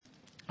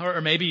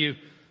Or maybe you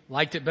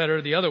liked it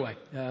better the other way,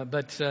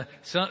 but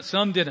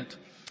some didn't.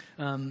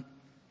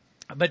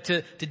 But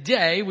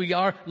today we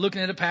are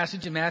looking at a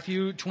passage in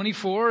Matthew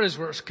 24 as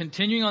we're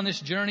continuing on this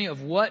journey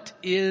of what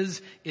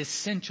is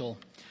essential.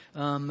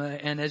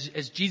 And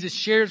as Jesus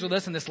shares with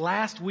us in this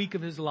last week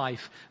of his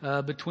life,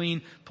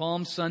 between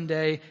Palm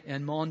Sunday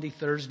and Maundy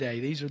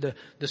Thursday, these are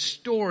the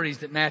stories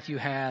that Matthew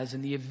has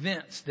and the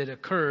events that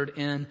occurred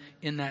in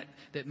that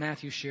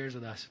Matthew shares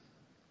with us.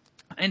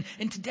 And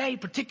today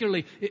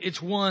particularly,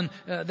 it's one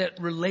that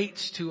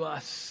relates to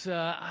us,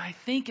 I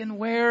think, in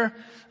where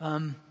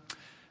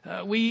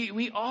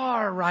we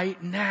are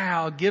right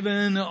now,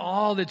 given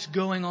all that's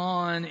going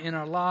on in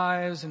our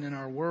lives and in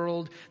our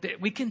world,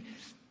 that we can,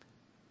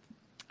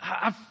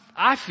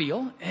 I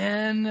feel,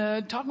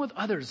 and talking with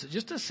others,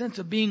 just a sense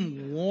of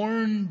being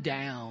worn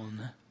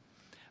down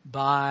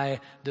by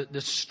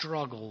the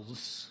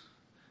struggles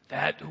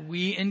that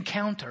we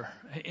encounter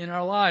in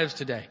our lives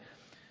today.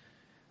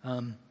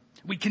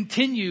 We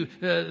continue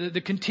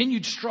the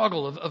continued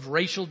struggle of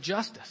racial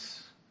justice.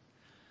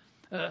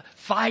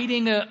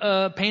 Fighting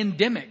a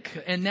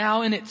pandemic, and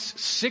now in its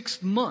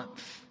 6th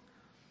month.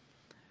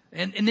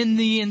 And then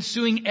the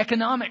ensuing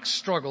economic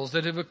struggles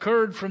that have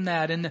occurred from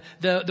that, and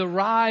the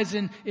rise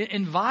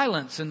in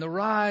violence, and the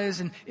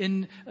rise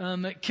in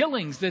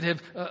killings that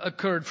have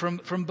occurred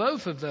from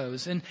both of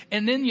those. And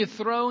then you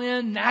throw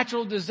in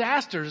natural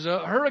disasters,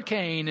 a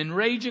hurricane and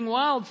raging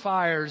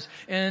wildfires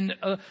and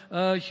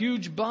a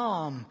huge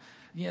bomb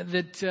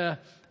that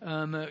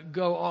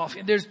go off.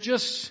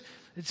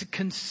 It's a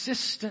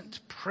consistent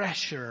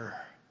pressure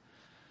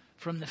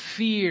from the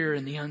fear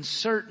and the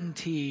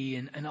uncertainty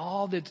and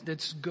all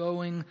that's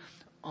going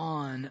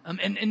on.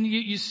 And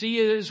you see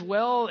it as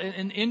well,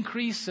 an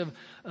increase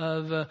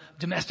of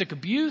domestic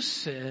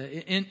abuse,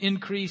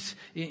 increase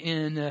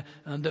in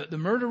the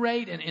murder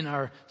rate in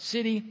our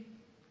city.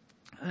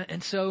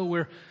 And so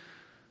we're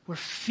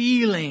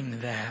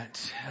feeling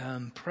that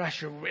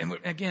pressure. And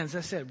again, as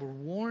I said, we're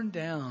worn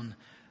down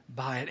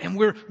by it. And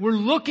we're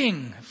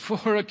looking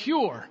for a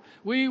cure.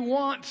 We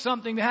want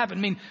something to happen.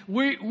 I mean,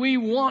 we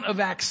want a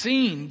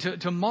vaccine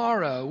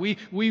tomorrow.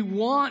 We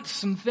want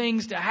some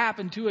things to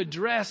happen to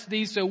address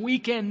these so we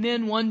can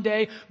then one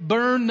day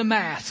burn the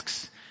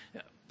masks.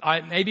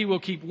 Maybe we'll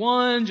keep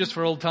one just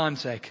for old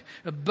time's sake.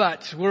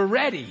 But we're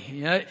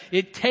ready.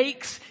 It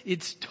takes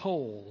its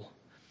toll.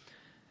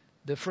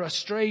 The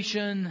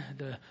frustration,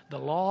 the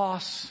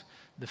loss,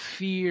 the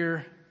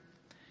fear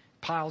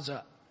piles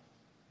up.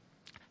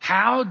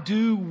 How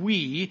do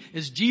we,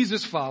 as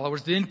Jesus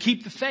followers, then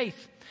keep the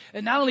faith?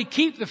 And not only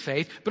keep the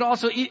faith, but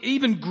also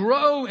even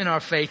grow in our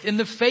faith in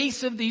the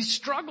face of these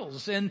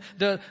struggles and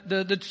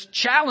the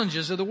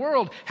challenges of the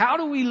world. How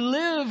do we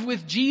live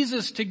with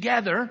Jesus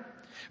together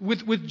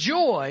with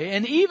joy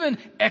and even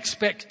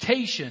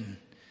expectation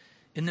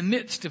in the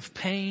midst of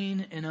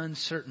pain and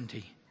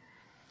uncertainty?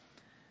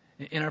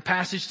 In our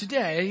passage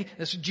today,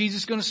 that's what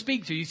Jesus is going to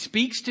speak to. He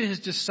speaks to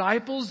his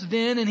disciples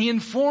then, and he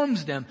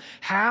informs them.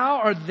 How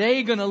are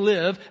they going to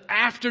live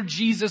after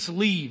Jesus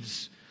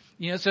leaves?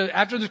 So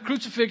after the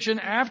crucifixion,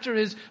 after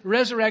his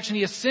resurrection,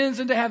 he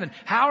ascends into heaven.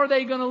 How are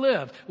they going to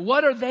live?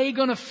 What are they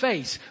going to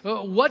face?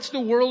 What's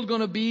the world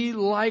going to be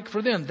like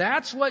for them?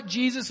 That's what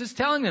Jesus is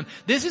telling them.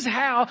 This is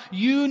how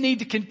you need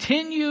to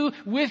continue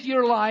with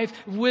your life.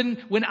 When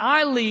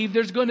I leave,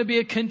 there's going to be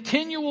a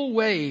continual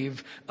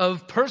wave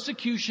of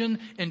persecution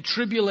and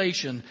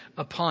tribulation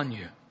upon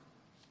you.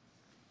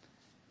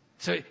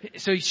 So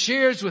he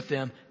shares with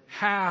them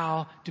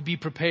how to be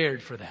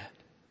prepared for that,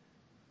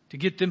 to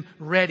get them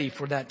ready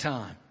for that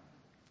time.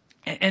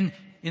 And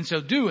in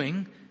so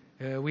doing,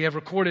 we have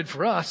recorded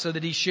for us so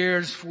that he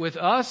shares with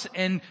us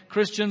and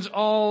Christians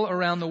all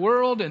around the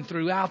world and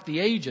throughout the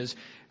ages,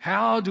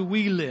 how do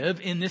we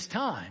live in this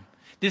time?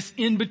 This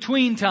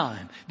in-between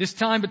time. This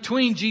time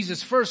between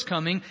Jesus' first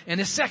coming and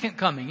his second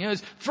coming.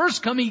 His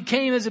first coming, he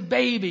came as a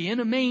baby in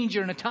a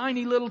manger in a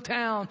tiny little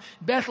town,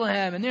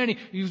 Bethlehem. And then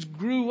he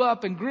grew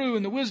up and grew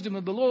in the wisdom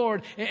of the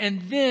Lord.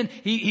 And then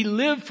he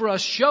lived for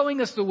us,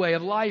 showing us the way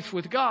of life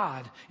with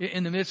God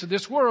in the midst of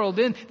this world.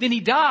 Then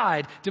he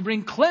died to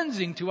bring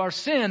cleansing to our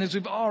sin, as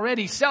we've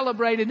already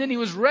celebrated. Then he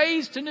was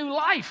raised to new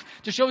life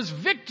to show his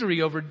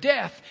victory over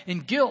death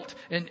and guilt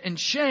and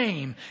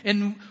shame.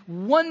 And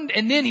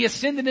then he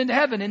ascended into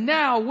heaven. And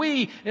now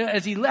we,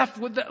 as he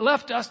left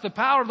us the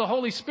power of the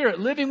Holy Spirit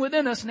living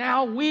within us,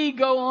 now we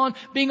go on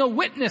being a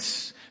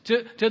witness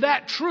to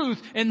that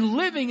truth and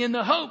living in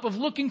the hope of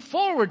looking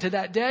forward to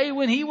that day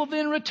when he will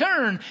then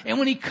return. And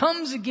when he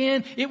comes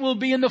again, it will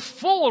be in the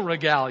full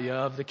regalia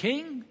of the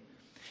King.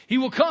 He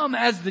will come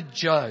as the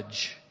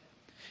judge.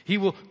 He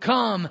will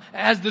come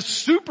as the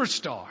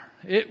superstar.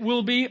 It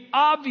will be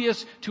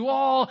obvious to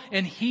all,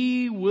 and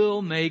he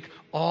will make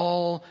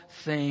all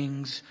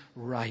things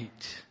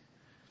right.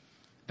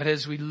 But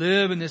as we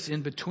live in this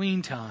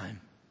in-between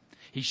time,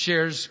 he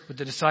shares with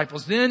the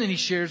disciples then, and he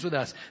shares with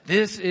us.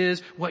 This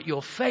is what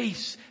you'll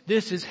face.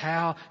 This is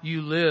how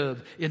you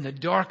live in the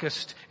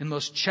darkest and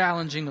most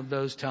challenging of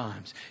those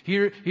times.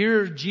 Here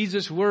are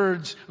Jesus'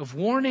 words of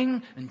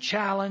warning and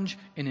challenge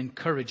and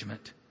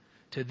encouragement.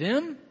 to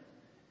them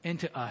and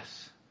to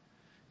us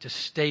to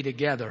stay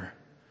together,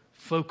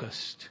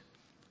 focused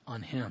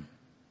on Him.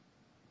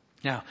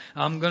 Now,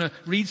 I'm going to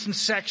read some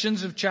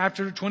sections of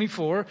chapter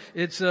 24.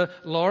 It's a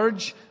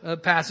large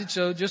passage,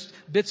 so just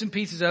bits and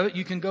pieces of it.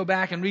 You can go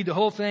back and read the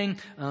whole thing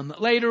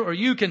later, or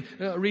you can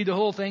read the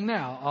whole thing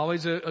now.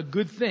 Always a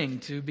good thing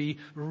to be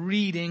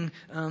reading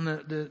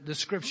the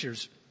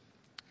Scriptures.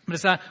 But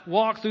as I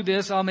walk through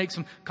this, I'll make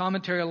some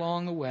commentary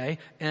along the way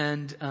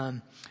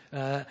and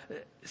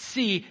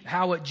see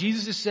how what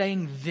Jesus is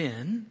saying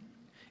then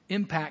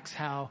impacts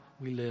how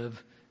we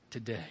live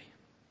today.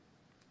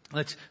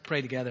 Let's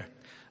pray together.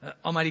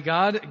 Almighty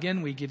God,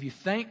 again, we give you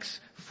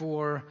thanks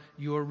for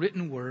your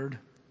written word.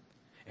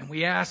 And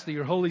we ask that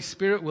your Holy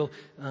Spirit will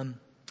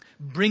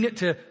bring it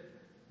to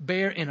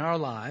bear in our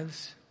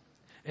lives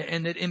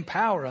and that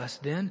empower us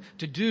then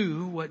to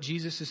do what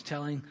Jesus is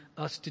telling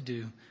us to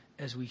do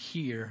as we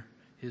hear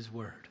His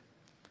word.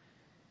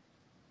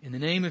 In the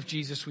name of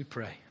Jesus we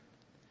pray.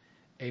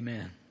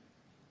 Amen.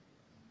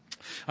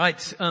 All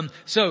right,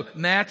 so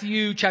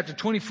Matthew chapter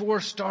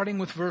 24, starting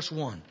with verse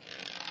 1.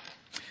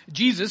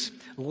 Jesus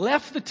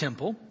left the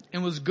temple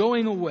and was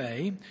going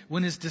away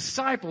when His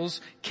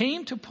disciples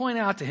came to point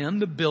out to Him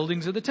the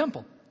buildings of the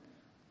temple.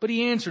 But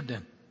He answered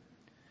them,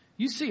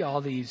 "You see all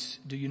these,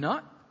 do you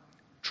not?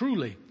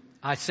 Truly,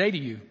 I say to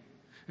you,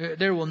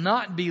 there will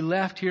not be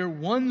left here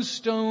one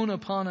stone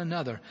upon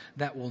another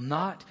that will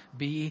not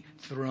be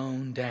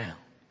thrown down."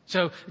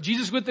 So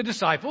Jesus with the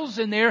disciples,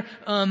 and they're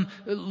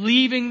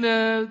leaving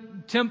the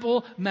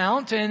Temple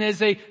Mount, and as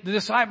the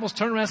disciples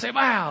turn around and say,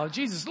 "Wow,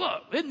 Jesus,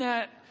 look, isn't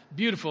that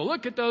beautiful?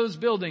 Look at those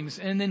buildings."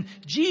 And then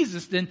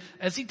Jesus,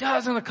 as He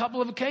does on a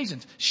couple of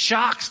occasions,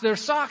 shocks their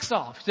socks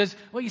off. He says,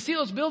 "Well, you see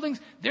those buildings?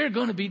 They're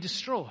going to be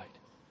destroyed.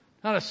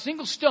 Not a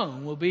single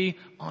stone will be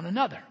on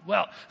another."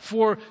 Well,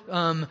 for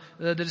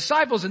the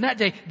disciples in that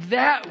day,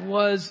 that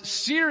was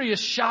serious,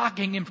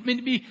 shocking. I mean,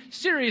 to be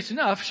serious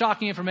enough,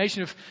 shocking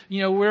information. If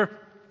we're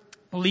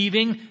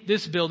leaving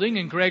this building,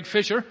 and Greg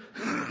Fisher,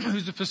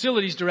 who's the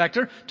facilities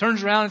director,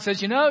 turns around and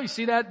says, "You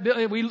see that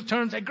building?" We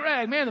turn and say,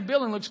 "Greg, man, the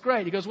building looks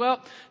great." He goes,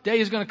 "Well, day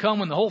is going to come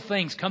when the whole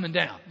thing's coming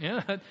down."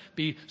 That'd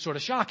be sort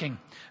of shocking.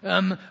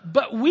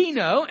 But we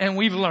know, and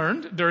we've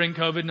learned during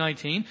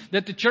COVID-19,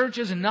 that the church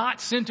is not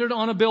centered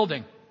on a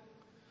building.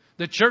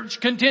 The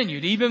church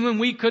continued even when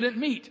we couldn't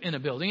meet in a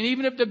building. And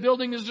even if the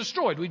building is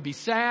destroyed, we'd be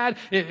sad.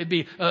 It'd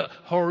be a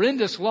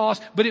horrendous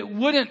loss, but it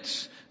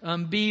wouldn't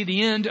be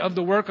the end of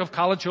the work of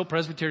College Hill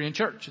Presbyterian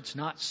Church. It's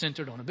not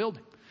centered on a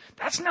building.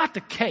 That's not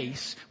the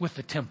case with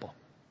the temple.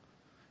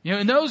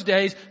 In those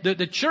days,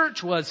 the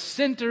church was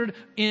centered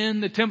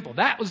in the temple.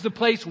 That was the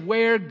place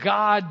where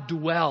God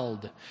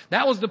dwelled.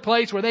 That was the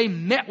place where they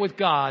met with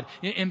God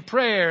in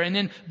prayer, and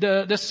then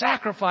the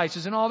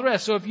sacrifices and all the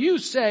rest. So if you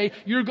say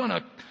you're going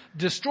to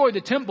destroy the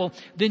temple,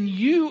 then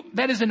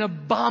that is an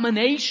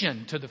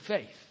abomination to the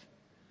faith.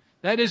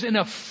 That is an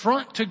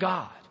affront to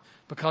God,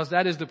 because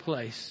that is the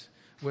place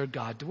where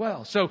God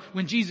dwells. So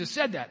when Jesus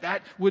said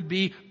that would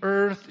be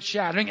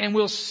earth-shattering, and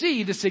we'll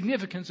see the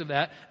significance of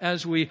that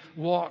as we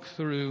walk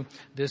through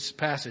this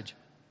passage.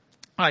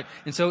 All right,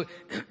 and so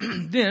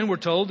then we're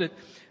told that,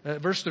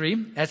 verse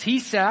 3, as He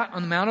sat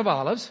on the Mount of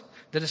Olives,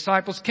 the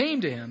disciples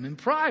came to Him and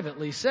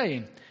privately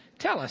saying,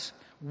 "Tell us,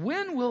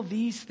 when will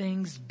these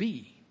things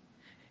be?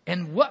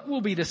 And what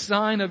will be the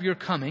sign of your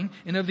coming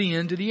and of the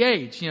end of the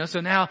age?" So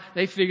now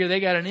they figure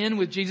they got an end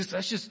with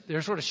Jesus.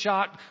 They're sort of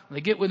shocked. When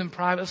they get with Him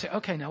privately, they say,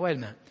 "Okay, now wait a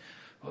minute.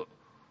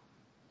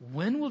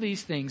 When will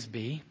these things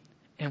be?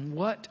 And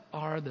what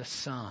are the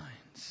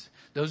signs?"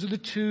 Those are the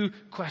two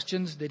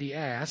questions that He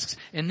asks.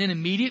 And then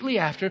immediately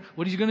after,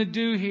 what He's going to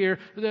do here,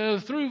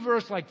 through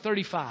verse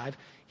 35,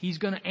 He's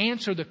going to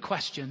answer the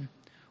question,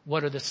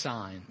 what are the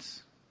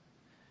signs?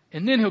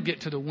 And then He'll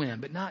get to the when,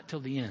 but not till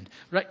the end.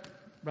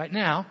 Right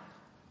now,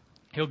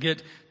 He'll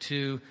get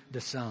to the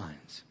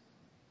signs.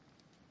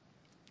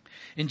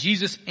 And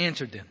Jesus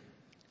answered them,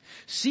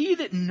 "See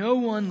that no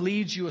one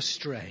leads you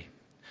astray.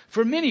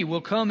 For many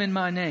will come in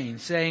my name,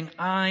 saying,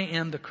 'I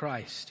am the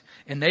Christ,'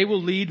 and they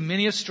will lead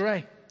many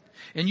astray.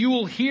 And you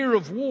will hear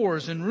of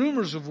wars and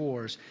rumors of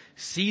wars.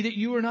 See that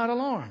you are not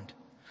alarmed.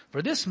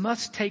 For this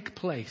must take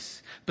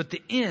place, but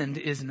the end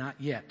is not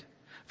yet.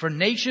 For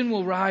nation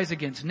will rise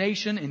against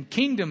nation and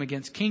kingdom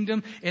against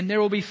kingdom, and there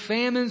will be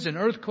famines and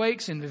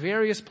earthquakes in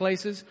various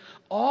places.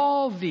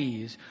 All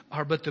these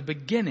are but the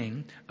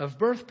beginning of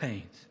birth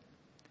pains.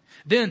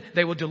 Then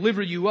they will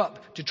deliver you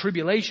up to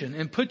tribulation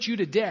and put you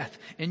to death,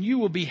 and you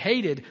will be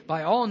hated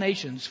by all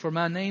nations for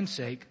my name's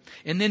sake.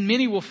 And then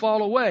many will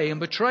fall away and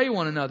betray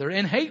one another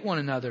and hate one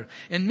another.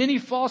 And many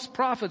false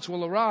prophets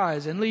will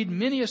arise and lead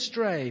many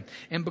astray.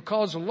 And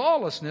because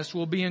lawlessness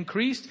will be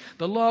increased,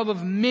 the love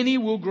of many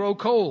will grow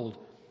cold.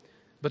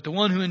 But the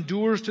one who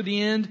endures to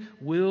the end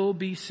will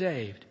be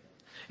saved.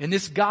 And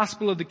this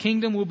gospel of the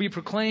kingdom will be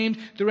proclaimed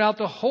throughout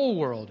the whole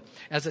world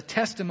as a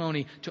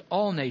testimony to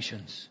all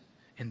nations.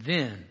 And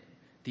then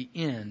the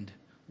end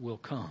will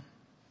come."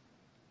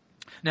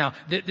 Now,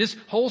 this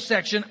whole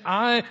section,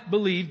 I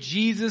believe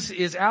Jesus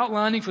is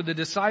outlining for the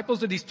disciples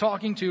that he's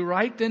talking to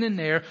right then and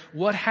there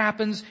what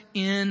happens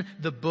in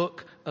the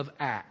book of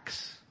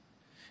Acts.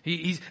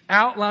 He's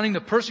outlining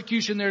the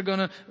persecution they're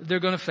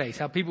gonna face,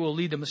 how people will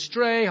lead them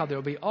astray, how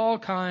there'll be all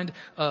kind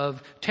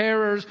of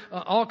terrors,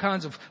 all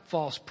kinds of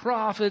false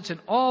prophets, and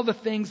all the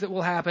things that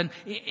will happen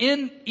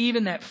in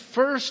even that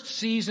first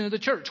season of the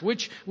church,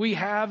 which we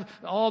have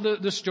all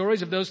the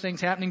stories of those things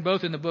happening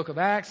both in the book of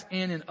Acts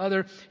and in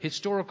other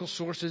historical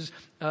sources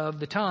of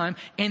the time.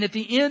 And at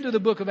the end of the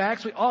book of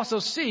Acts, we also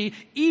see,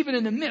 even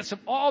in the midst of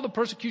all the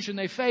persecution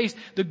they faced,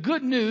 the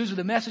good news of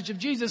the message of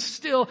Jesus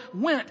still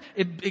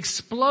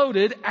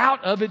exploded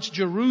out of its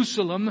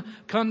Jerusalem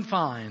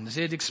confines.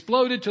 It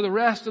exploded to the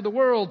rest of the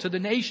world, to the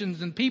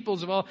nations and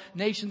peoples of all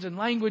nations and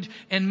language,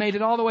 and made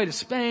it all the way to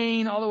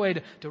Spain, all the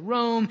way to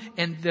Rome,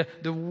 and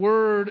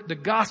the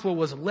gospel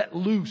was let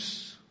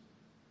loose.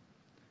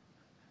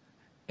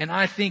 And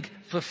I think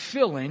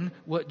fulfilling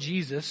what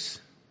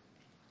Jesus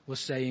was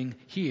saying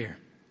here.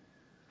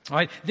 All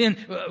right, then,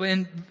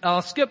 and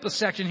I'll skip a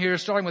section here,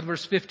 starting with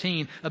verse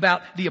 15,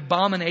 about the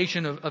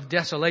abomination of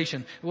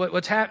desolation.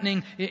 What's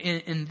happening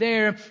in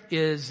there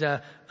is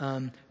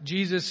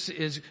Jesus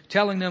is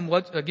telling them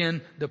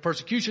the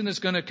persecution that's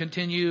going to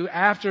continue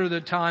after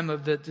the time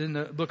in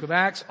the book of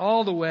Acts,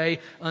 all the way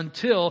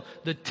until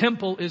the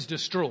temple is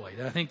destroyed.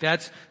 I think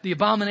that's the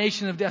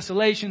abomination of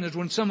desolation, is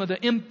when some of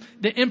the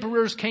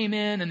emperors came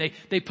in and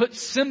they put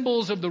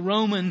symbols of the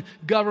Roman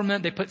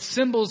government, they put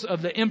symbols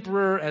of the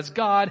emperor as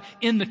God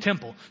in the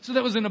temple. So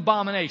that was an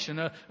abomination,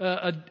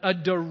 a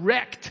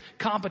direct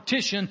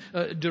competition,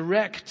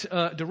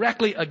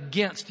 directly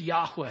against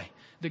Yahweh,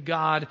 the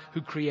God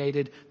who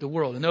created the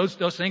world. And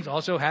those things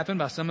also happened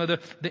by some of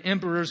the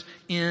emperors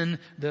in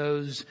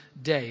those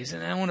days.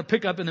 And I want to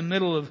pick up in the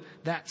middle of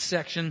that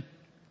section,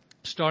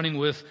 starting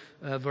with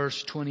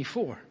verse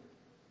 24.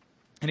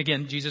 And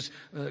again, Jesus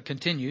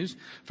continues,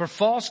 "For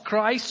false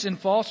Christs and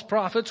false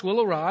prophets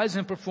will arise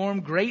and perform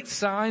great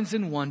signs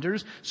and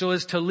wonders, so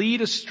as to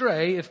lead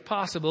astray, if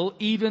possible,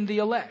 even the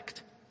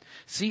elect.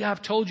 See,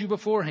 I've told you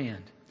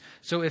beforehand.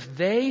 So if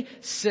they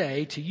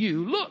say to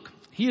you, 'Look,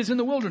 he is in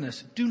the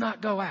wilderness,' do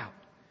not go out.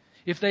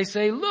 If they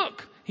say,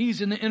 'Look,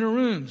 he's in the inner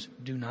rooms,'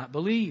 do not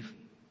believe.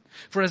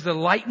 For as the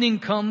lightning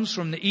comes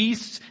from the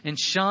east and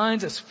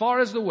shines as far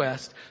as the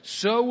west,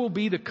 so will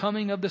be the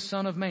coming of the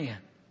Son of Man.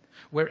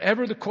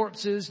 Wherever the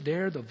corpse is,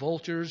 there the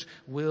vultures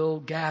will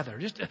gather."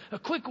 Just a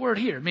quick word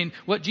here. I mean,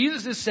 what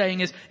Jesus is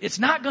saying is, it's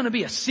not going to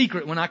be a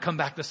secret when I come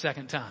back the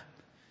second time.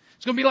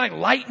 It's going to be like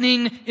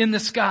lightning in the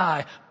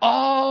sky.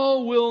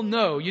 All will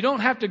know. You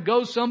don't have to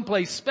go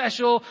someplace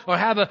special or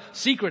have a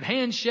secret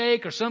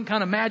handshake or some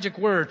kind of magic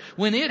word.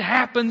 When it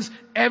happens,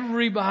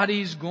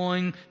 everybody's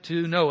going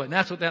to know it. And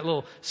that's what that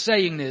little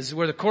saying is.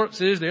 Where the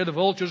corpse is, there the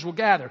vultures will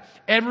gather.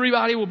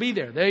 Everybody will be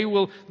there. They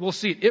will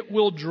see it. It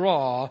will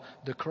draw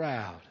the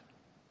crowd.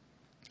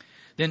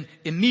 Then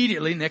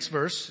immediately, next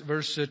verse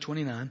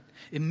 29,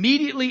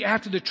 immediately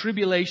after the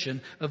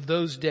tribulation of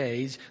those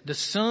days, the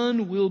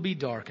sun will be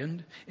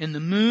darkened, and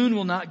the moon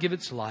will not give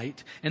its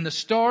light, and the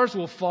stars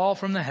will fall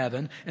from the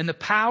heaven, and the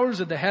powers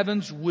of the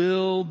heavens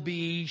will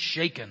be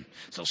shaken.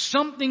 So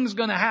something's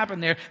going to happen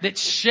there that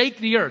shake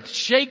the earth,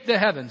 shake the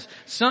heavens.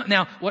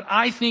 Now, what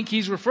I think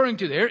he's referring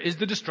to there is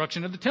the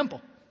destruction of the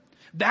temple.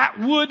 That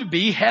would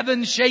be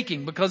heaven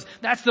shaking, because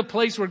that's the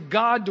place where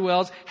God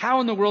dwells.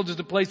 How in the world is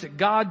the place that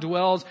God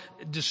dwells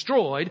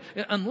destroyed,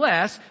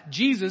 unless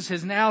Jesus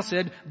has now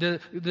said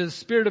the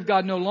Spirit of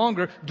God no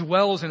longer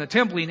dwells in a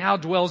temple, he now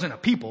dwells in a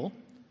people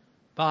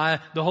by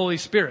the Holy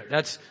Spirit.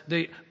 That's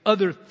the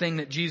other thing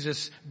that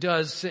Jesus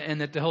does and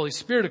that the Holy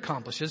Spirit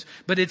accomplishes.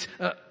 But it's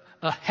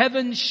a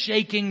heaven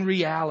shaking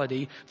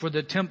reality for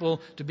the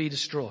temple to be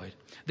destroyed.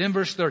 Then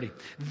verse 30.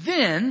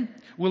 "Then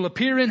will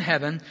appear in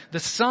heaven the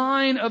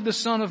sign of the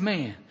Son of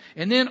Man.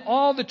 And then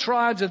all the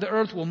tribes of the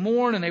earth will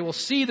mourn, and they will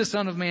see the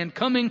Son of Man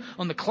coming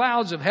on the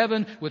clouds of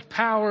heaven with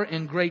power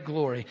and great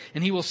glory.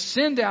 And he will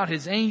send out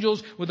his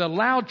angels with a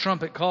loud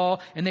trumpet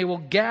call, and they will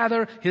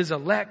gather his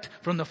elect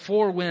from the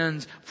four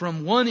winds,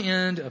 from one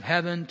end of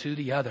heaven to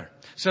the other."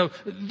 So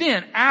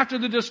then, after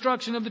the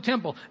destruction of the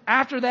temple,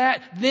 after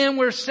that, then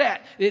we're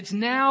set. It's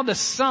now the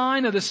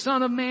sign of the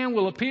Son of Man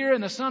will appear,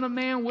 and the Son of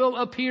Man will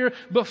appear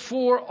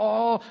before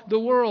all the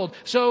world.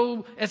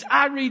 So as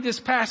I read this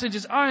passage,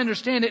 as I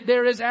understand it,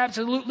 there is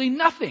absolutely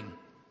nothing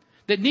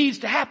that needs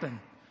to happen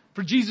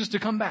for Jesus to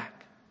come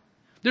back.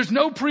 There's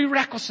no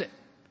prerequisite.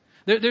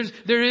 The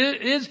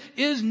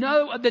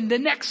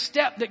next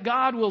step that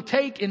God will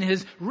take in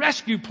his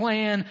rescue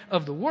plan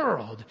of the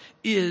world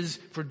is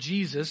for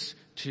Jesus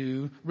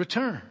to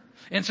return.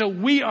 And so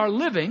we are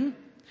living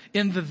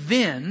in the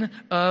then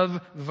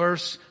of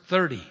verse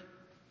 30.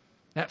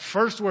 That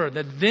first word,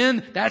 that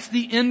then, that's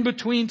the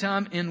in-between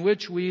time in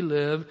which we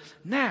live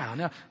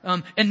now.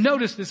 And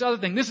notice this other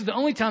thing. This is the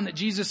only time that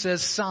Jesus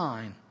says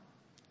sign.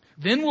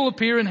 Then will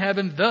appear in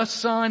heaven the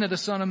sign of the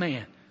Son of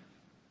Man.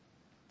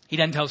 He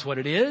doesn't tell us what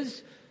it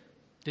is.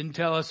 Didn't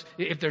tell us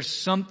if there's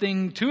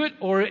something to it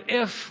or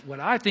if, what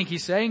I think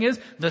he's saying is,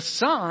 the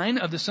sign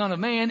of the Son of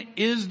Man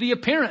is the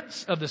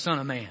appearance of the Son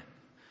of Man.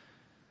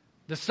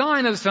 The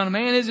sign of the Son of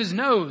Man is his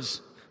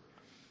nose.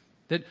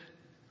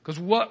 Because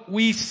what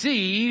we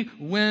see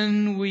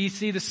when we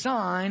see the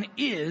sign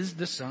is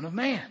the Son of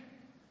Man.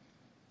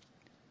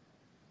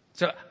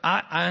 So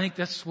I think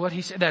that's what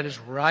he said. That is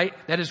right.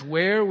 That is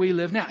where we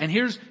live now. And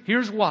here's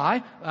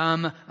why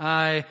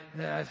I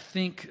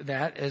think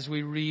that as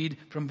we read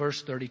from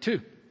verse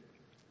 32.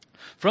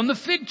 From the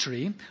fig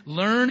tree,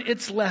 learn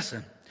its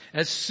lesson.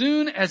 As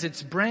soon as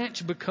its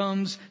branch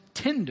becomes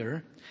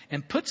tender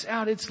and puts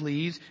out its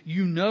leaves,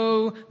 you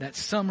know that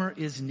summer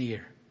is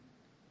near.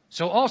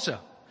 So also,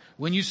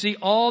 when you see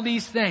all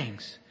these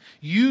things,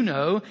 you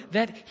know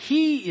that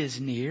he is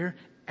near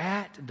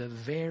at the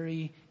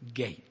very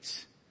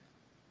gates.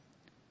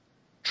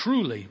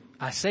 Truly,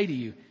 I say to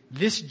you,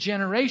 this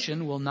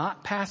generation will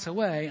not pass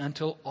away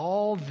until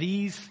all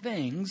these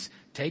things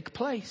take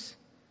place.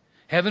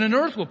 Heaven and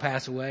earth will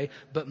pass away,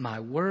 but my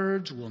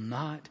words will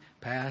not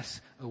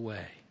pass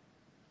away.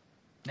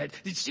 Now, did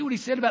you see what he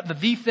said about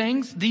these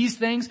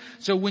things?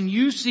 So when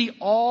you see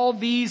all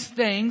these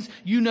things,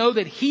 you know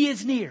that he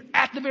is near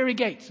at the very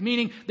gates,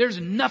 meaning there's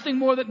nothing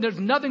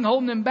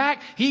holding him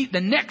back.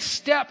 The next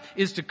step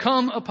is to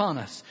come upon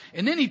us.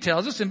 And then he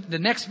tells us in the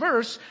next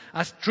verse,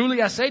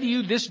 truly I say to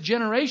you, this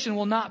generation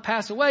will not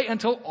pass away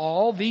until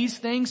all these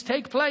things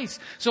take place.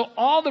 So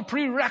all the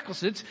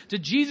prerequisites to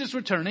Jesus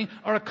returning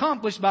are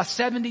accomplished by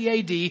 70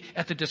 AD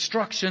at the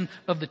destruction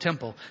of the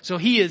temple. So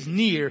he is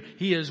near.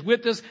 He is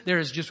with us. There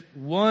is just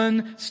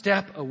one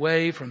step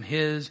away from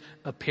his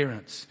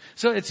appearance.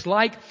 So it's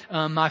like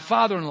my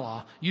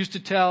father-in-law used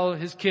to tell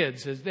his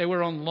kids as they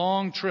were on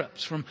long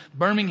trips from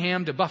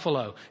Birmingham to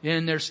Buffalo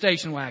in their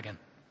station wagon.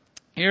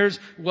 Here's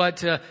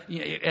what,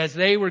 as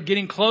they were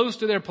getting close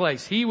to their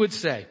place, he would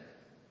say,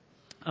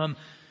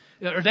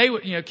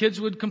 kids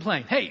would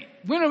complain, hey,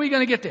 when are we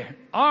going to get there?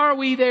 Are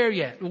we there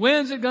yet?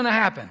 When's it going to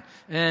happen?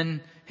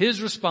 And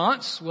his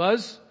response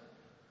was,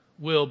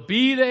 we'll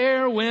be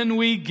there when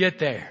we get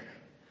there.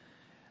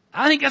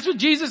 I think that's what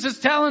Jesus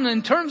is telling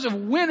in terms of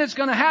when it's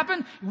going to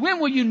happen. When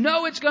will you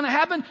know it's going to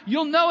happen?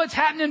 You'll know it's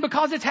happening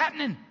because it's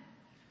happening.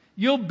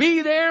 You'll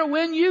be there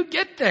when you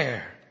get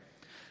there.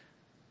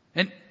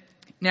 And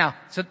now,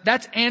 so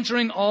that's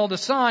answering all the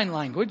sign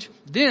language.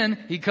 Then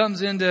he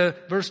comes into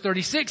verse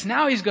 36.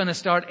 Now he's going to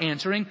start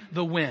answering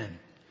the when.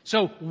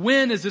 So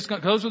when is this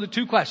going to, those are the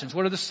two questions.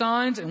 What are the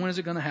signs and when is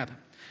it going to happen?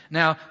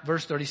 Now,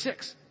 verse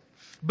 36.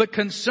 But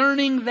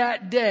concerning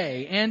that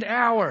day and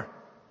hour,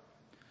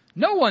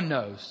 no one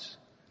knows,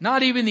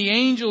 not even the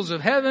angels of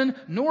heaven,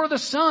 nor the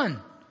Son,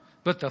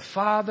 but the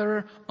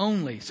Father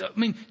only. So,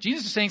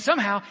 Jesus is saying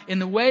somehow in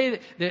the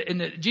way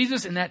that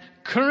Jesus in that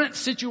current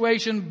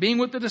situation, being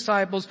with the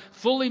disciples,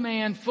 fully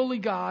man, fully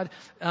God,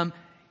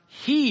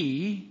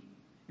 he,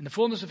 in the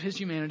fullness of his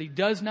humanity,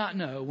 does not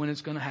know when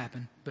it's going to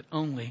happen, but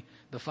only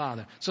the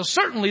Father. So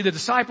certainly the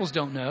disciples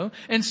don't know,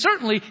 and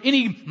certainly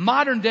any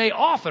modern day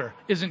author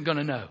isn't going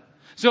to know.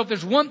 So if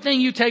there's one thing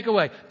you take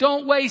away,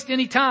 don't waste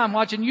any time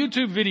watching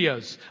YouTube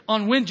videos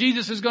on when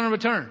Jesus is going to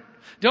return.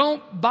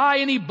 Don't buy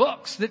any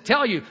books that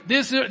tell you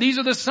these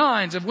are the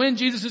signs of when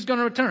Jesus is going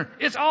to return.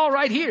 It's all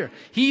right here.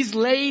 He's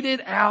laid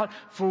it out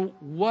for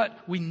what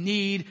we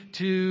need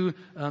to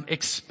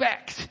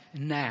expect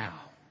now.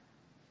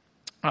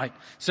 All right.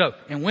 So,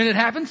 and when it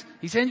happens,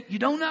 he's saying you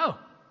don't know.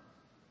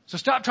 So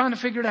stop trying to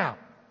figure it out.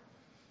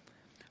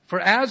 For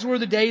as were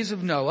the days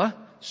of Noah,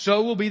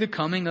 so will be the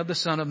coming of the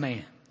Son of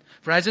Man.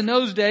 For as in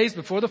those days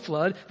before the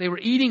flood, they were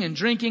eating and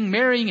drinking,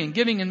 marrying and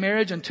giving in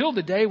marriage until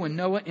the day when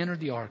Noah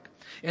entered the ark.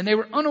 And they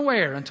were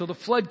unaware until the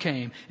flood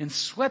came and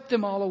swept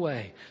them all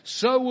away.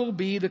 So will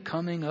be the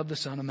coming of the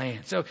Son of Man.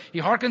 So he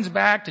harkens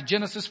back to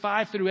Genesis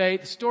 5-8,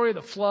 the story of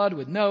the flood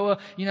with Noah,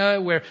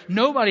 where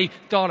nobody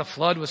thought a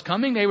flood was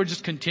coming. They were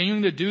just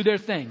continuing to do their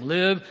thing,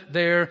 live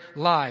their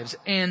lives.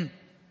 And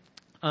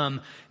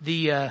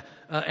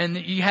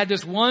you had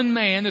this one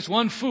man, this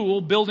one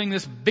fool building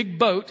this big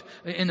boat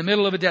in the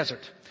middle of a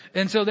desert.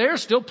 And so they're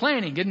still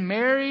planning, getting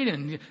married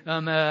and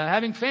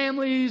having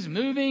families,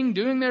 moving,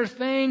 doing their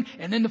thing.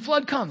 And then the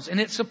flood comes and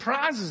it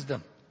surprises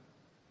them.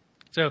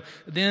 So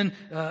then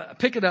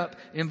pick it up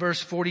in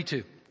verse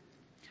 42.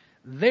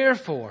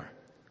 Therefore,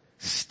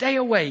 stay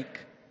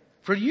awake,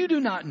 for you do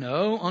not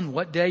know on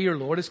what day your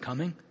Lord is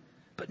coming.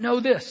 But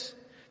know this,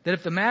 that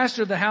if the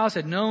master of the house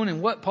had known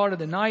in what part of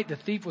the night the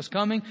thief was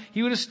coming,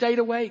 he would have stayed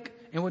awake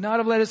and would not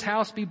have let his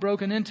house be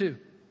broken into.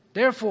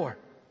 Therefore,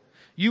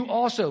 you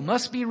also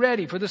must be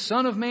ready, for the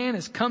Son of Man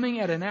is coming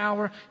at an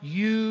hour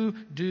you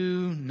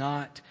do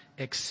not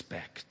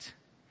expect.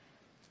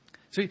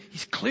 So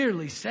he's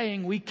clearly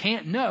saying we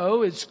can't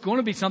know. It's going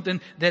to be something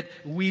that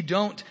we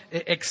don't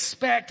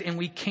expect and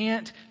we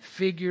can't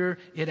figure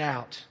it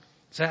out.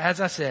 So as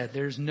I said,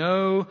 there is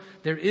no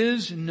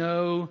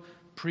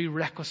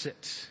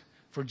prerequisite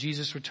for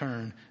Jesus'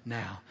 return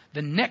now.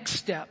 The next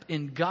step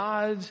in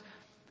God's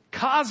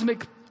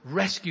cosmic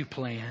rescue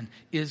plan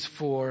is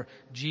for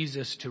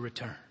Jesus to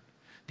return.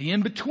 The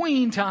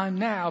in-between time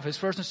now of his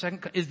first and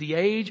second is the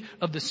age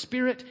of the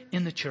Spirit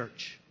in the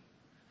church.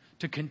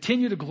 To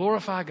continue to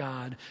glorify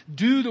God,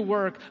 do the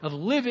work of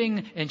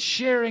living and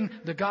sharing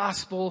the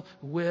gospel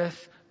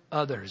with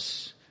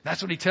others.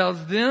 That's what he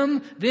tells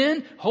them.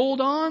 Then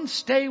hold on,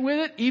 stay with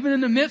it, even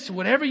in the midst of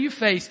whatever you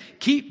face.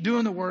 Keep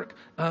doing the work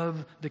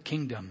of the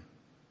kingdom.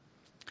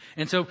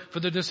 And so for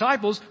the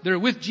disciples that are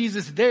with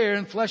Jesus there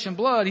in flesh and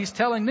blood, he's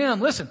telling them,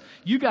 listen,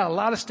 you got a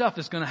lot of stuff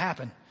that's going to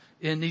happen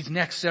in these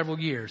next several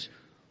years.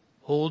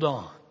 Hold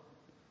on.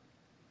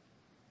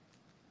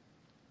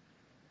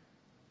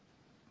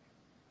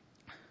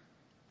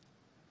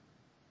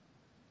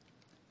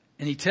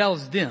 And he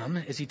tells them,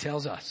 as he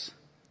tells us,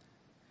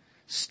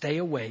 stay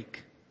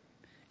awake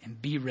and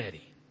be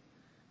ready,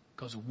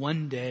 because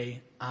one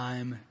day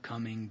I'm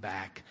coming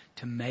back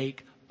to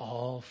make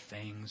all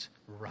things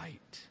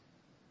right.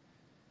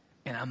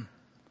 And I'm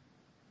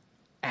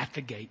at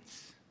the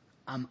gates.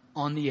 I'm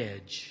on the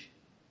edge.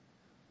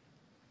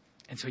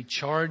 And so he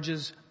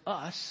charges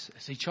us,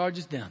 as he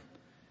charges them,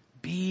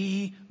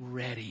 be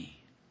ready.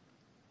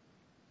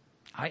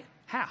 All right?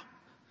 How?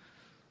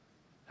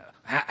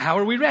 How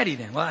are we ready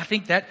then? Well, I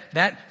think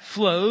that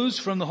flows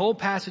from the whole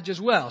passage as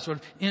well, sort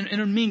of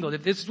intermingled.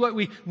 If this is what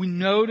we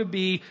know to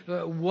be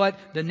what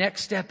the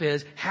next step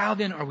is, how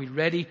then are we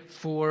ready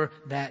for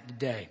that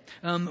day?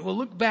 Well,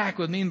 look back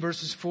with me in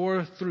verses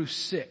 4 through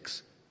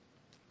 6.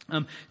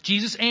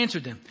 Jesus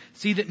answered them,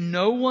 see that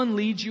no one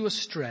leads you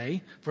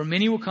astray, for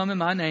many will come in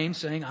my name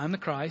saying, I'm the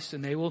Christ,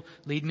 and they will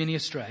lead many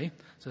astray.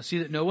 So see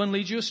that no one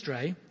leads you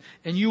astray,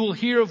 and you will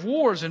hear of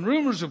wars and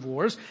rumors of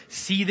wars.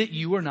 See that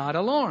you are not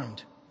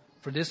alarmed.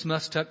 For this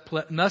must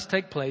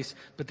take place,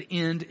 but the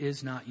end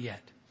is not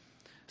yet.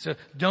 So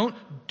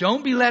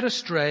don't be led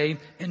astray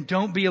and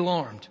don't be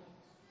alarmed.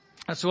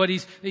 That's what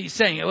he's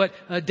saying. What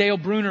Dale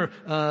Bruner,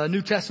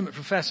 New Testament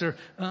professor,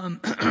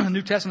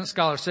 New Testament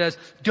scholar says,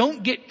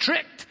 don't get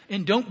tricked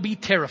and don't be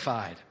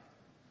terrified.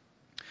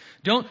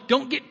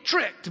 Don't get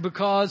tricked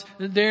because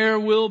there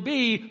will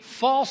be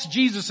false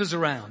Jesuses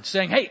around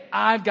saying, hey,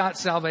 I've got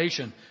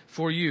salvation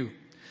for you.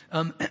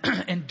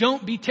 And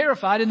don't be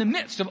terrified in the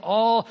midst of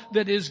all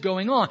that is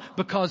going on,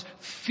 because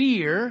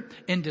fear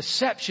and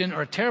deception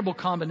are a terrible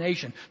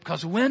combination.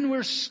 Because when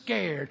we're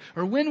scared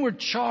or when we're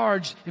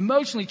charged,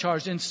 emotionally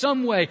charged in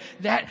some way,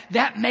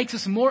 that makes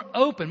us more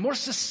open, more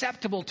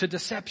susceptible to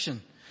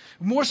deception,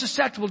 more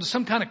susceptible to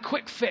some kind of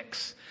quick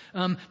fix.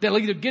 That'll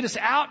either get us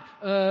out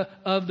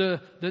of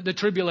the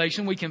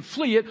tribulation, we can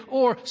flee it,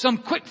 or some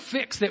quick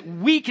fix that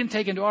we can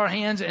take into our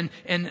hands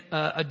and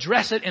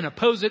address it and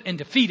oppose it and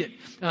defeat it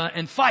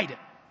and fight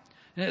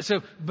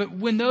it. But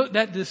when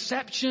that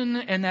deception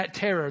and that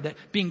terror, that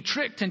being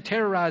tricked and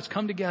terrorized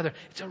come together,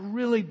 it's a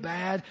really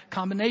bad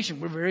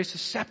combination. We're very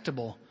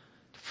susceptible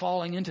to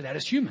falling into that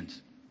as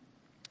humans.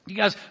 You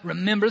guys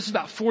remember, this is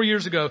about 4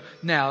 years ago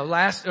now,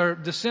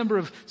 December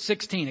of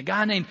 16, a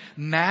guy named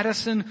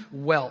Madison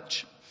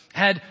Welch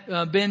had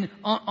been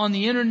on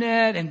the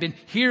internet and been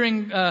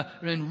hearing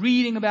and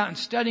reading about and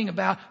studying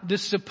about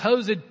this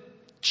supposed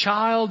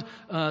child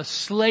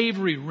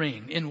slavery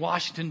ring in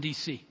Washington,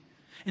 D.C.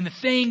 And the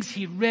things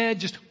he read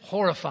just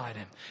horrified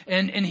him.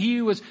 And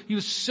he was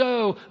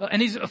so,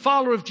 and he's a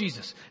follower of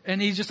Jesus.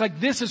 And he's just like,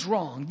 this is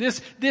wrong.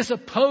 This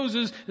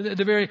opposes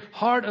the very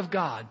heart of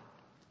God.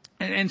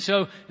 And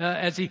so,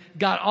 as he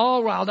got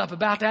all riled up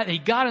about that, he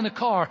got in the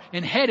car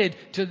and headed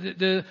to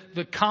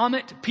the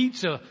Comet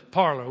Pizza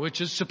Parlor,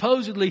 which is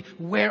supposedly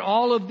where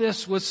all of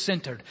this was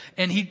centered.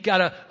 And he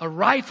got a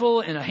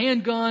rifle and a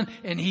handgun,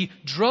 and he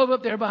drove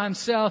up there by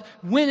himself,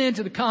 went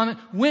into the Comet,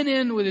 went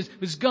in with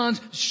his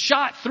guns,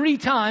 shot 3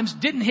 times,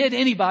 didn't hit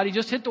anybody,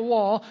 just hit the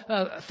wall,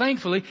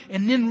 thankfully,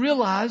 and then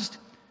realized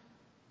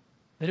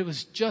that it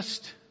was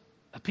just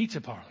a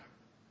pizza parlor.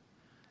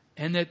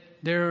 And that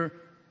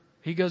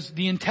he goes,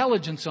 the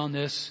intelligence on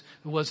this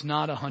was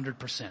not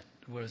 100%,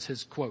 was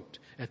his quote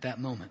at that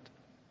moment.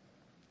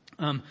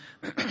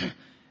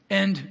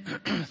 And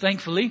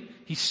thankfully,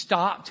 he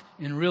stopped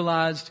and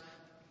realized,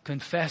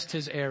 confessed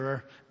his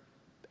error,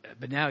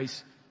 but now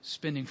he's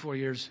spending 4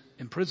 years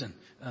in prison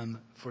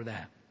for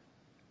that.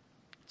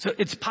 So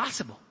it's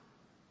possible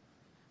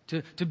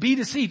to be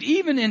deceived,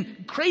 even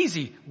in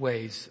crazy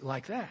ways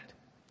like that.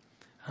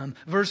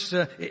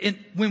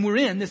 When we're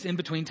in this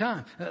in-between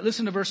time.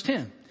 Listen to verse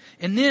 10.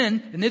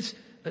 And it's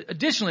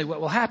additionally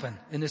what will happen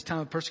in this time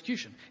of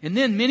persecution. And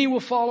then many will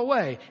fall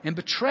away and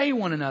betray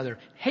one another,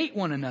 hate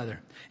one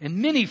another. And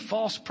many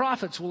false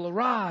prophets will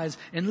arise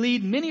and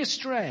lead many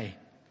astray.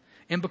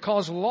 And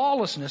because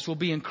lawlessness will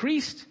be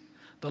increased,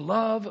 the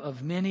love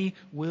of many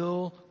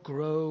will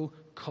grow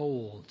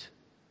cold.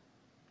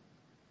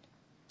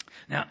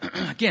 Now,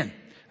 again,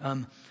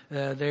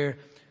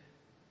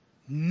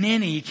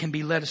 many can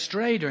be led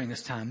astray during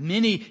this time.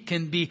 Many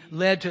can be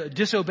led to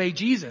disobey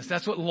Jesus.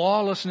 That's what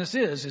lawlessness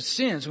is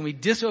sins. When we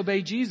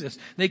disobey Jesus,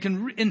 they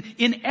can,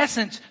 in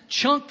essence,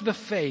 chunk the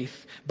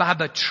faith by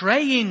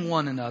betraying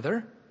one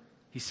another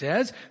he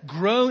says,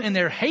 grow in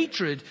their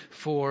hatred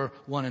for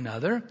one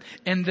another,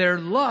 and their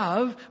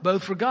love,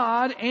 both for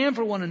God and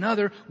for one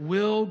another,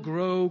 will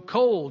grow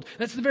cold.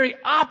 That's the very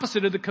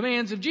opposite of the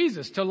commands of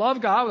Jesus, to love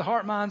God with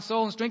heart, mind,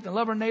 soul, and strength, and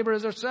love our neighbor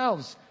as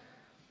ourselves.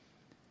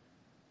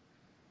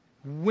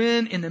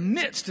 When in the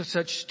midst of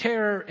such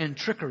terror and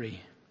trickery,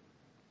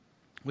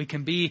 we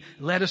can be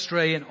led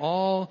astray in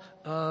all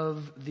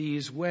of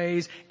these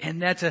ways,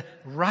 and that's a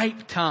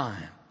ripe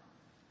time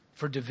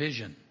for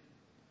division.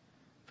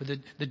 For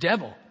the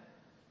devil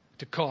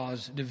to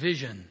cause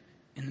division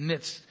in the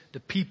midst of the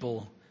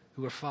people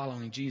who are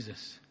following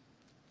Jesus.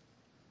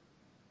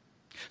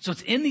 So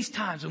it's in these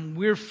times when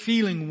we're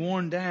feeling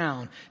worn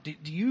down, do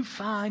you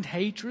find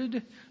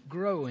hatred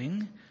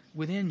growing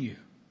within you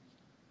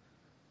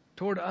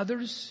toward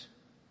others?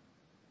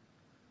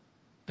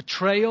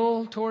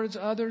 Betrayal towards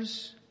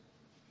others?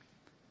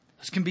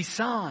 Those can be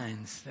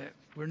signs that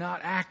we're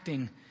not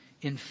acting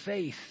in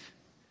faith,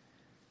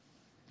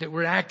 that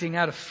we're acting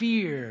out of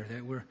fear,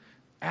 that we're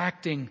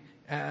acting,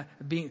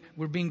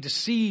 we're being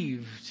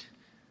deceived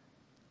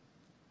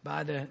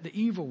by the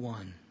evil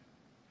one.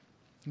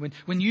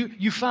 When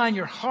you find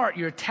your heart,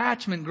 your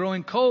attachment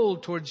growing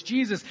cold towards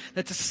Jesus,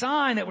 that's a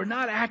sign that we're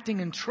not acting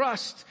in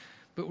trust,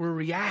 but we're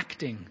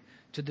reacting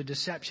to the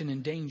deception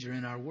and danger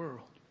in our world.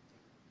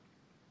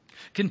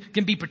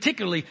 Can be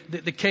particularly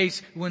the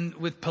case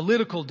with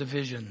political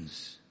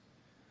divisions.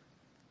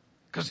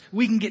 Because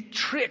we can get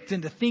tricked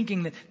into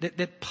thinking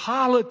that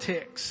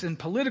politics and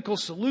political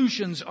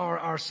solutions are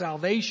our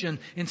salvation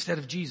instead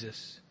of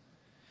Jesus.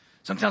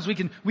 Sometimes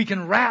we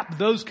can wrap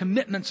those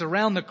commitments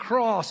around the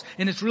cross,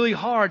 and it's really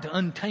hard to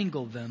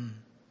untangle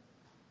them.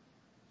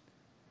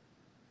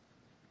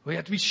 We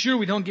have to be sure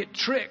we don't get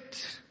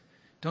tricked,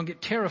 don't get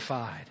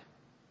terrified,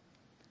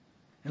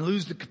 and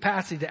lose the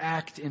capacity to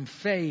act in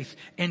faith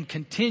and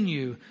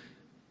continue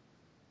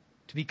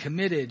to be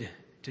committed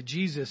to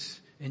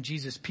Jesus and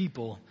Jesus'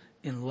 people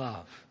in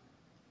love.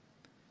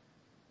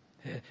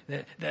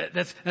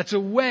 That's a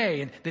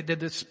way that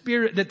the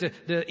spirit, that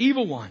the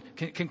evil one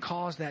can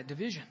cause that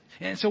division.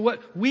 And so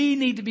what we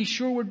need to be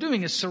sure we're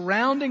doing is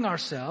surrounding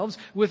ourselves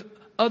with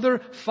other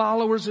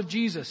followers of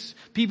Jesus.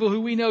 People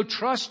who we know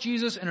trust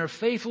Jesus and are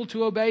faithful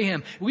to obey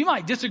Him. We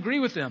might disagree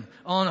with them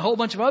on a whole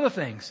bunch of other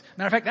things.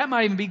 Matter of fact, that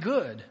might even be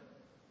good.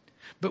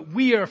 But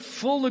we are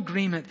full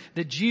agreement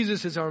that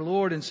Jesus is our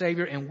Lord and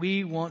Savior, and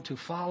we want to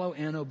follow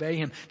and obey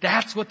Him.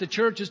 That's what the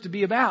church is to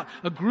be about.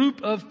 A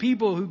group of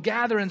people who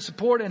gather and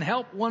support and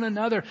help one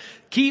another.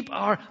 Keep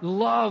our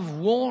love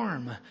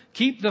warm.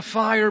 Keep the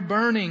fire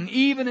burning,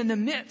 even in the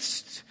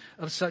midst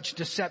of such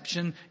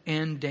deception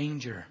and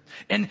danger.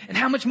 And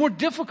how much more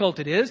difficult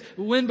it is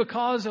when,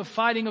 because of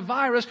fighting a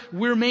virus,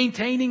 we're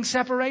maintaining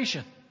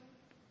separation.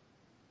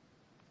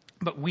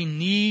 But we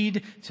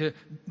need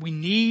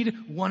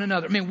one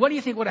another. I mean, what do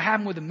you think would have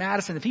happened with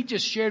Madison if he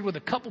just shared with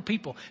a couple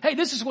people, hey,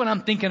 this is what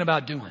I'm thinking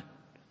about doing?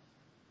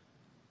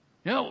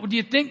 You know, do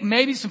you think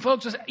maybe some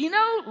folks will say,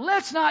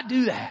 let's not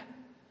do that?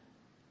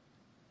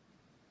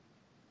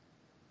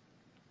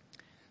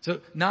 So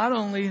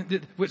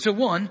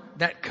one,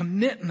 that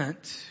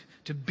commitment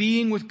to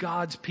being with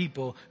God's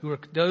people who are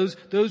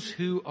those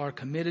who are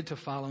committed to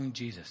following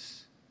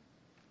Jesus.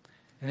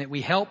 And that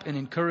we help and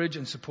encourage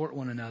and support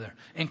one another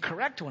and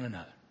correct one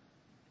another.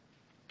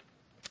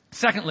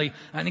 Secondly,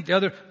 I think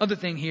the other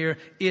thing here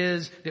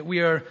is that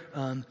we are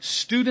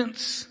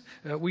students.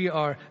 We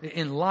are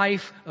in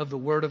life of the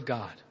Word of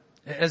God.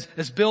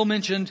 As Bill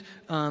mentioned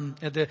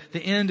at the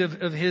end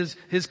of his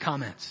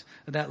comments,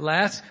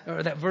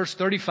 that verse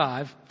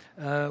 35,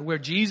 where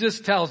Jesus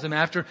tells them,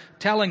 after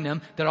telling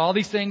them that all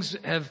these things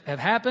have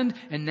happened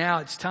and now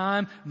it's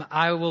time,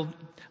 I will,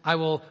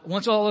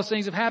 once all those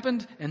things have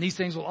happened, and these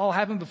things will all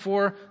happen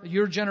before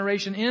your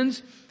generation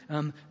ends,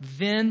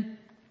 then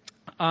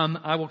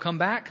I will come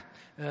back.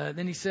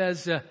 Then he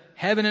says,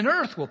 heaven and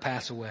earth will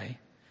pass away,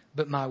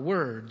 but my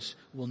words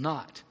will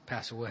not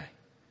pass away.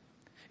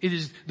 It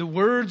is the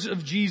words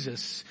of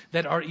Jesus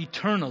that are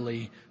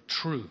eternally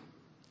true.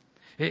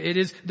 It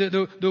is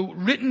the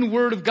written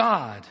word of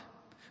God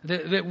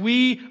that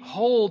we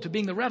hold to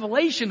being the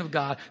revelation of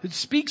God that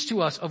speaks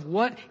to us of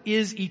what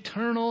is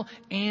eternal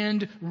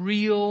and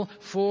real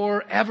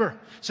forever.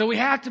 So we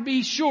have to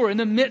be sure in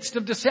the midst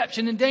of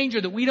deception and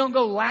danger that we don't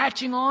go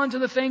latching on to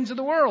the things of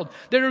the world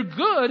that are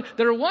good,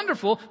 that are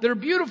wonderful, that are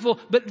beautiful,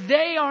 but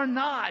they are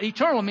not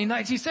eternal. I mean,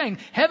 like he's saying,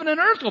 heaven and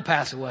earth will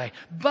pass away,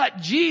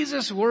 but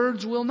Jesus'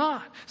 words will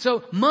not.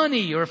 So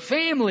money or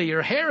family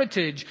or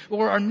heritage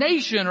or our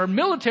nation or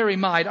military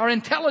might, our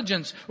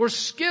intelligence or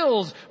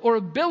skills or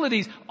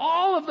abilities,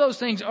 all of those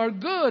things are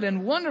good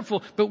and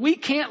wonderful, but we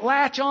can't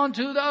latch on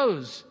to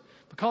those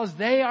because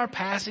they are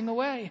passing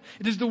away.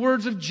 It is the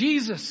words of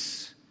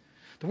Jesus,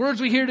 the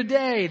words we hear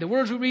today, the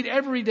words we read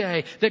every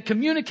day that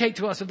communicate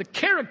to us of the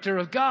character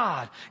of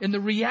God and the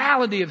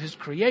reality of His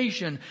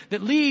creation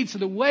that leads to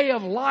the way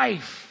of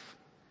life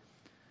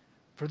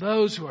for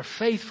those who are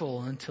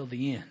faithful until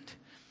the end.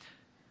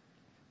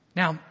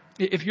 Now,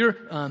 if you're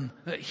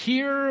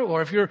here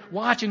or if you're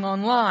watching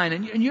online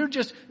and you're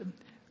just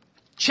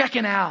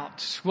checking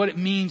out what it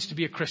means to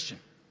be a Christian,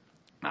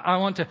 I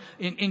want to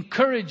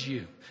encourage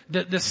you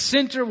that the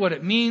center of what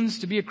it means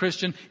to be a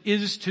Christian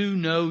is to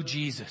know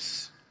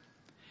Jesus.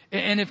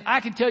 And if I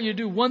could tell you to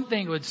do one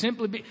thing, it would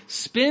simply be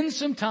spend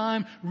some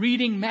time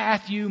reading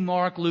Matthew,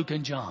 Mark, Luke,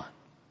 and John.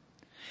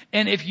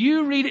 And if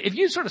you read it, if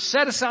you sort of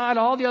set aside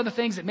all the other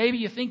things that maybe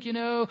you think you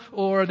know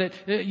or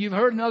that you've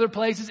heard in other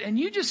places, and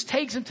you just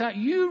take some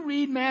time, you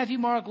read Matthew,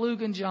 Mark,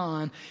 Luke, and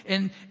John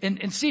and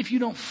see if you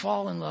don't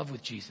fall in love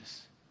with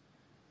Jesus.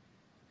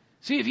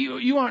 See if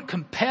you aren't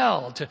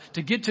compelled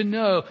to get to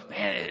know,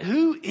 man,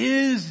 who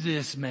is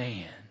this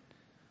man?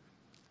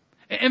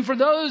 And for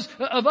those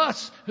of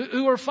us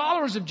who are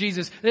followers of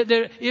Jesus,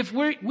 if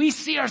we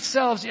see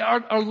ourselves,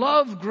 our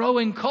love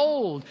growing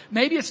cold,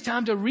 maybe it's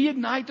time to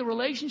reignite the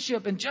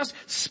relationship and just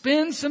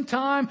spend some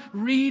time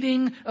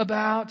reading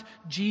about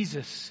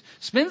Jesus.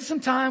 Spend some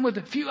time with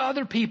a few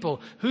other people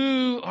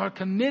who are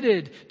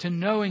committed to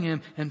knowing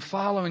Him and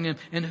following Him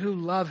and who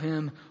love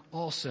Him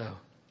also.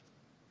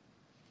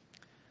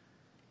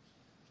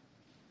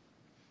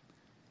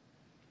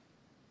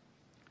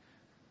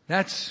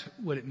 That's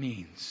what it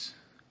means.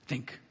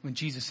 Think when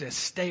Jesus says,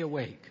 stay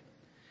awake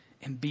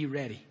and be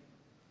ready.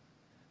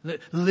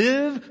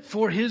 Live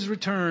for His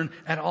return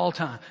at all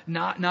time.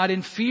 Not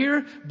in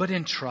fear, but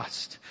in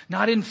trust.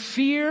 Not in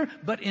fear,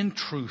 but in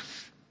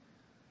truth.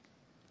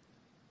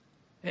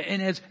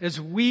 And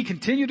as we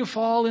continue to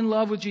fall in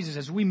love with Jesus,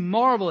 as we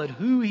marvel at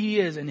who He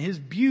is and His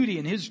beauty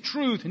and His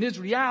truth and His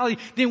reality,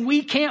 then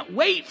we can't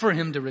wait for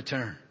Him to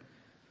return.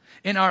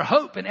 And our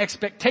hope and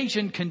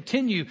expectation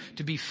continue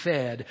to be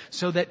fed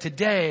so that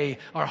today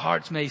our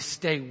hearts may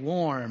stay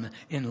warm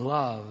in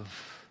love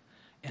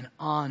and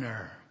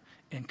honor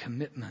and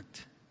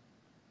commitment.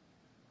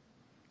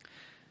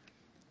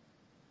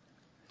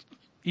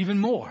 Even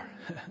more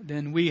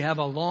than we have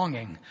a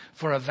longing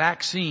for a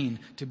vaccine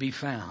to be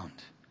found,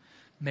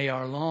 may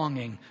our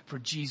longing for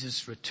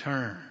Jesus'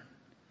 return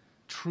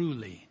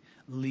truly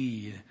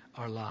lead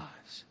our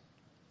lives.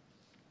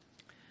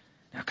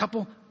 Now, a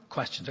couple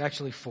questions,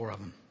 actually 4 of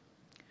them.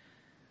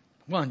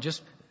 One,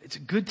 it's a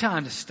good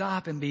time to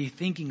stop and be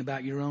thinking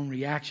about your own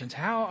reactions.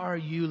 How are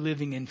you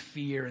living in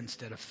fear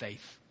instead of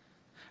faith?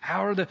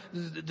 How are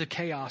the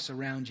chaos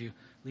around you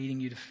leading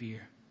you to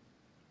fear?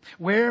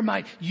 Where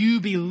might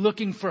you be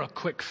looking for a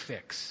quick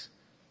fix?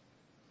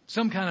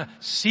 Some kind of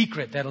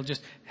secret that'll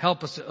just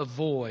help us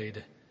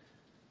avoid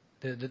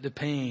the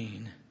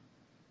pain,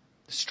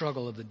 the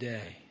struggle of the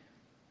day.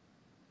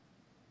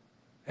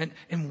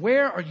 And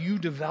where are you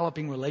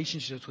developing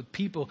relationships with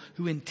people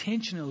who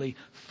intentionally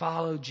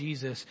follow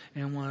Jesus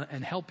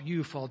and help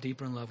you fall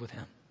deeper in love with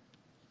Him?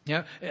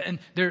 Yeah, and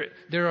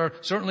there are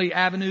certainly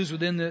avenues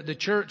within the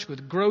church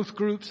with growth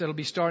groups that'll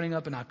be starting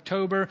up in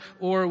October,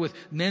 or with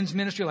men's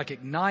ministry like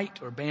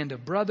Ignite or Band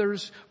of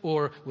Brothers,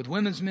 or with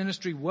women's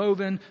ministry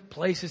Woven,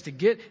 places to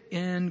get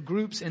in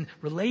groups and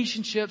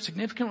relationships,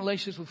 significant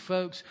relationships with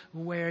folks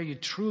where you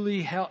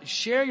truly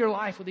share your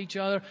life with each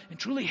other and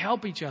truly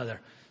help each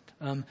other.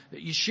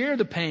 You share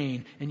the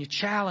pain and you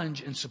challenge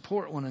and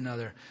support one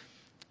another,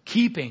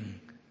 keeping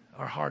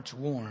our hearts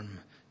warm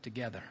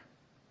together.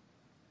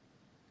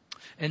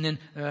 And then,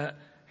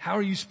 how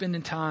are you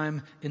spending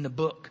time in the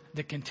book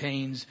that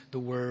contains the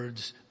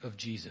words of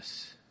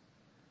Jesus?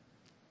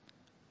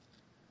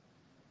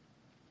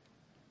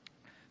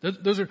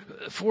 Those are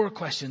 4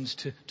 questions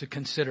to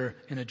consider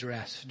and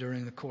address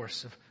during the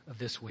course of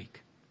this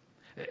week.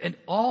 And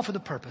all for the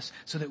purpose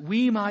so that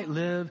we might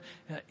live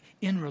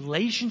in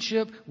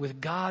relationship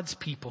with God's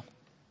people,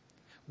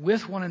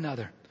 with one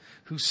another,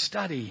 who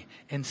study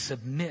and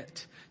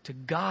submit to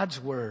God's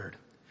word,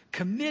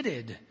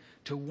 committed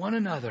to one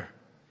another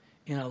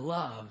in a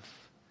love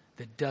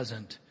that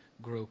doesn't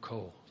grow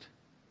cold.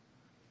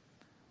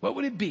 What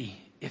would it be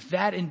if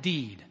that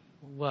indeed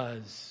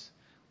was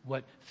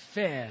what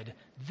fed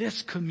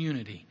this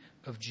community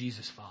of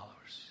Jesus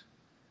followers?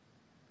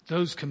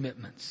 Those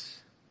commitments,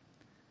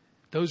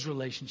 those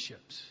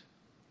relationships,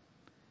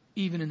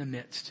 even in the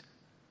midst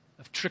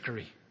of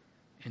trickery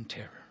and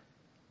terror.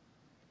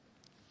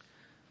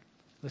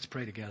 Let's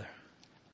pray together.